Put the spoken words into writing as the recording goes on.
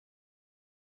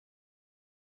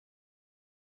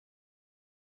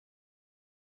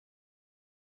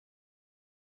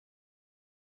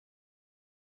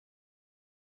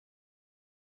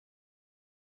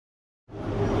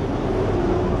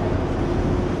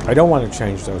I don't want to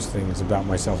change those things about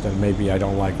myself that maybe I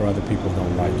don't like or other people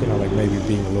don't like. You know, like maybe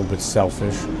being a little bit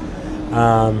selfish,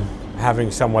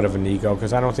 having somewhat of an ego,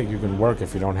 because I don't think you can work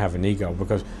if you don't have an ego.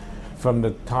 Because from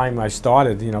the time I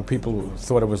started, you know, people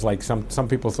thought it was like some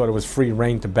people thought it was free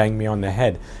reign to bang me on the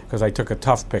head because I took a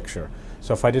tough picture.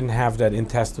 So if I didn't have that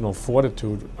intestinal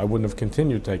fortitude, I wouldn't have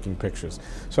continued taking pictures.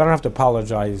 So I don't have to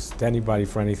apologize to anybody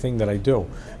for anything that I do,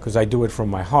 because I do it from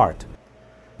my heart.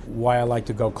 Why I like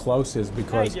to go close is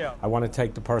because I want to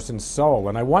take the person's soul,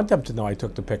 and I want them to know I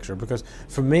took the picture, because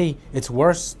for me, it's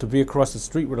worse to be across the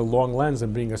street with a long lens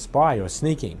than being a spy or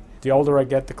sneaking. The older I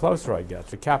get, the closer I get.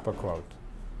 The Kappa quote.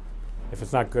 If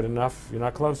it's not good enough, you're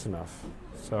not close enough.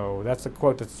 So that's a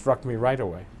quote that struck me right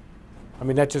away. I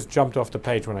mean, that just jumped off the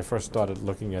page when I first started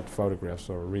looking at photographs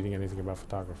or reading anything about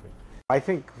photography. I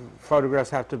think photographs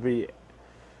have to be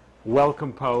well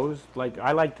composed. Like,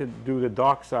 I like to do the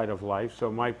dark side of life,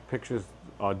 so my pictures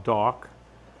are dark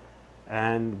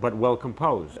but well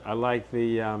composed. I like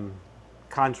the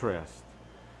contrast.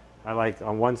 I like,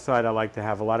 on one side, I like to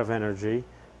have a lot of energy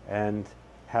and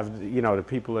have, you know, the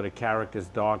people that are characters,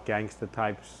 dark gangster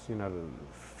types, you know, the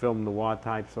film noir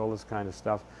types, all this kind of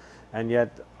stuff. And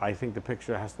yet, I think the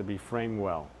picture has to be framed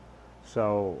well.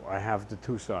 So I have the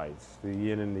two sides, the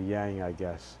yin and the yang, I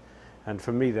guess. And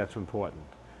for me, that's important.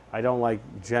 I don't like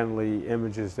generally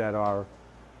images that are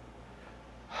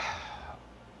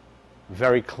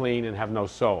very clean and have no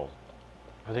soul.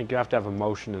 I think you have to have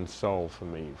emotion and soul for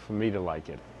me to like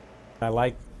it. I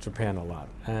like Japan a lot,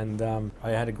 and I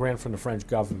had a grant from the French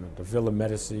government, the Villa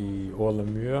Medici or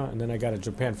Lemur, and then I got a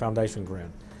Japan Foundation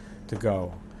grant to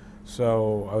go.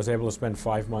 So I was able to spend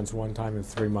 5 months one time and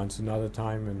 3 months another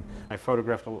time, and I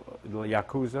photographed the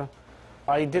Yakuza.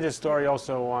 I did a story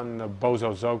also on the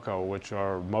Bozo Zoko, which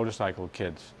are motorcycle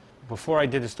kids. Before I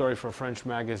did a story for a French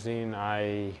magazine,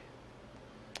 I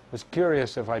was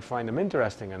curious if I'd find them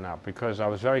interesting or not, because I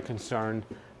was very concerned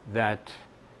that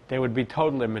they would be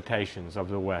total imitations of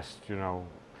the West, you know.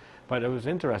 But it was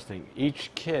interesting. Each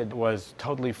kid was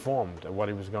totally formed of what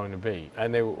he was going to be,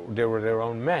 and they were their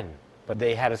own men, but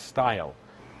they had a style.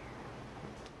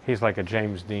 He's like a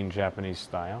James Dean Japanese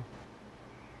style.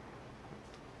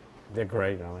 They're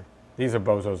great, aren't they? These are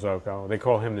Bozo Zoko. They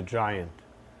call him the Giant.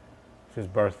 It's his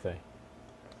birthday.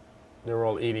 They're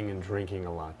all eating and drinking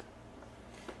a lot.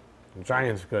 The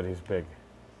Giant's good, he's big.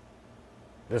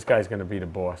 This guy's going to be the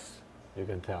boss, you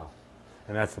can tell.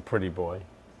 And that's the pretty boy.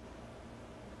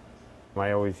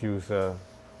 I always use a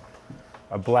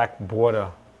black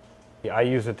border. I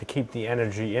use it to keep the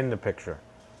energy in the picture,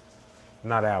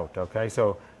 not out, okay?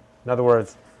 So, in other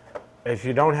words, if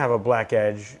you don't have a black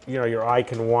edge, you know, your eye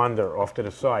can wander off to the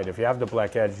side. If you have the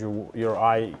black edge, your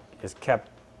eye is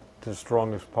kept to the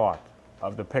strongest part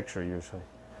of the picture, usually.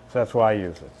 So that's why I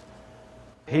use it.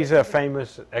 He's a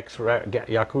famous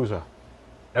ex-Yakuza.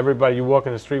 Everybody, you walk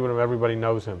in the street with him, everybody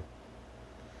knows him.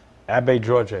 Abe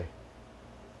George.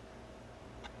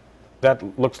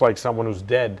 That looks like someone who's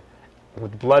dead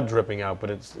with blood dripping out,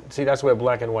 but see, that's where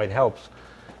black and white helps,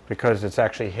 because it's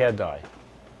actually hair dye.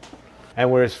 And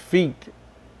where his feet,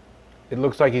 it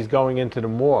looks like he's going into the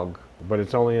morgue, but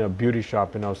it's only in a beauty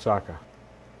shop in Osaka.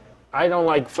 I don't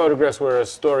like photographs where a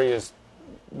story is,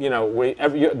 you know,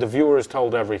 the viewer is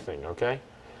told everything, okay?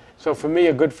 So for me,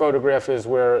 a good photograph is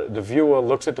where the viewer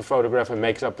looks at the photograph and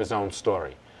makes up his own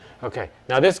story. Okay,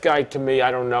 now this guy, to me,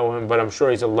 I don't know him, but I'm sure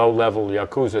he's a low-level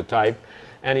Yakuza type,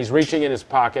 and he's reaching in his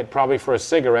pocket, probably for a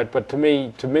cigarette, but to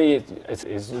me,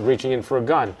 it's reaching in for a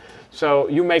gun. So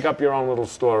you make up your own little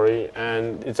story,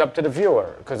 and it's up to the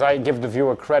viewer, because I give the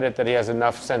viewer credit that he has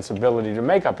enough sensibility to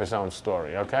make up his own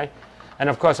story, okay? And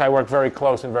of course, I work very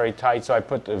close and very tight, so I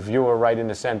put the viewer right in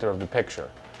the center of the picture.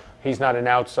 He's not an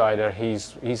outsider,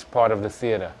 he's part of the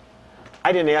theater.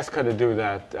 I didn't ask her to do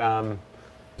that.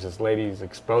 This lady's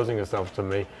exposing herself to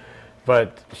me,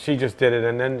 but she just did it,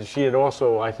 and then she had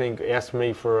also, I think, asked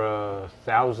me for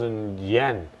 1,000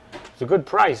 yen. It's a good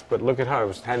price, but look at her, it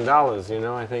was $10, you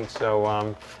know, I think, so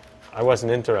I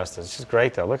wasn't interested. She's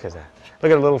great though, look at that.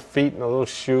 Look at her little feet and the little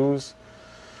shoes.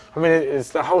 I mean, it's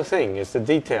the whole thing, it's the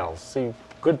details. See,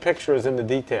 good picture is in the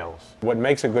details. What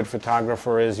makes a good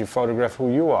photographer is you photograph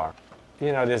who you are.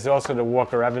 You know, there's also the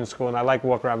Walker Evans School, and I like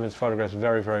Walker Evans' photographs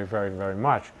very, very, very, very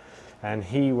much. And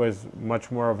he was much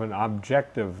more of an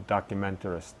objective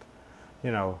documentarist.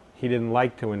 You know, he didn't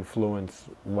like to influence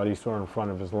what he saw in front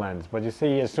of his lens. But you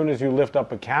see, as soon as you lift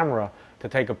up a camera to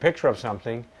take a picture of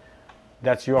something,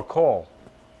 that's your call.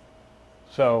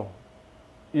 So,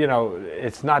 you know,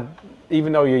 it's not,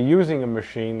 even though you're using a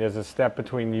machine, there's a step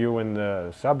between you and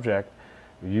the subject.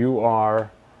 You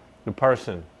are the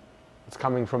person. It's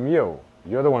coming from you.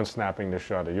 You're the one snapping the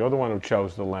shutter. You're the one who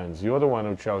chose the lens. You're the one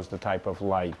who chose the type of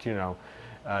light, you know,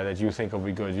 that you think will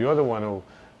be good. You're the one who,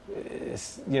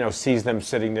 you know, sees them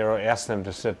sitting there or asks them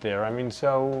to sit there. I mean,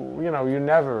 so, you know, you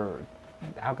never,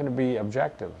 how can it be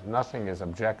objective? Nothing is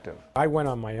objective. I went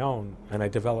on my own and I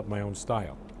developed my own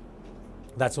style.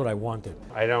 That's what I wanted.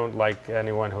 I don't like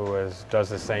anyone who does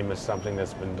the same as something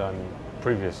that's been done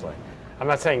previously. I'm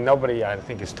not saying nobody, I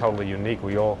think, is totally unique.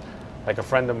 We all, like a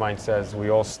friend of mine says, we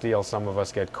all steal, some of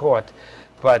us get caught.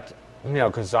 But, you know,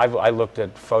 because I looked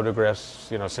at photographs,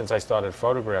 you know, since I started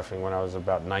photographing when I was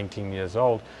about 19 years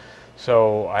old.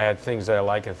 So I had things that I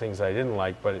like and things I didn't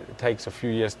like, but it takes a few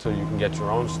years till you can get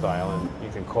your own style and you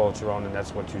can call it your own, and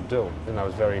that's what you do. And I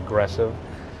was very aggressive.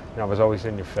 You know, I was always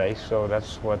in your face, so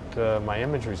that's what my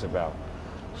imagery's about.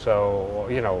 So,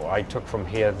 you know, I took from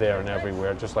here, there, and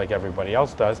everywhere, just like everybody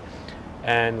else does.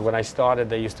 And when I started,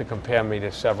 they used to compare me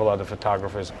to several other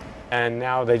photographers. And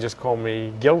now they just call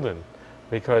me Gilden,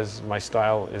 because my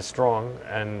style is strong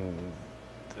and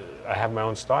I have my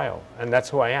own style. And that's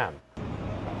who I am.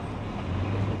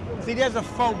 See, there's a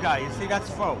faux guy. You see, that's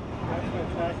faux.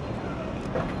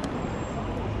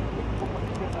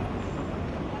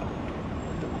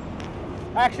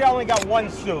 Actually, I only got one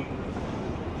suit.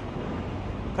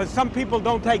 Because some people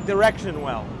don't take direction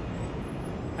well.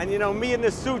 And you know, me and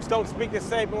the suits don't speak the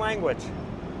same language.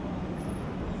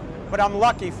 But I'm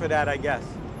lucky for that, I guess.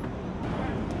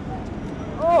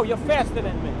 Oh, you're faster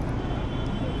than me.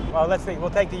 Well, let's see. We'll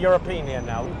take the European here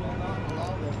now.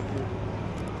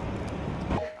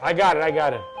 I got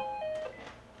it.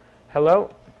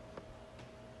 Hello?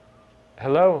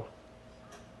 Hello?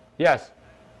 Yes.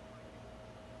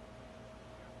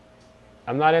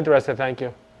 I'm not interested, thank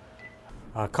you.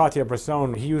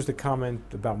 Cartier-Bresson, he used a comment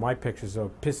about my pictures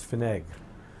of pisse vinaigre.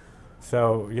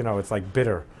 So, you know, it's like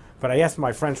bitter. But I asked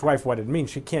my French wife what it means.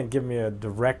 She can't give me a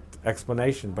direct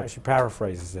explanation, but she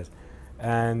paraphrases it.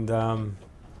 And,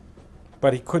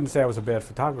 but he couldn't say I was a bad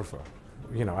photographer.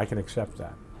 You know, I can accept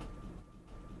that.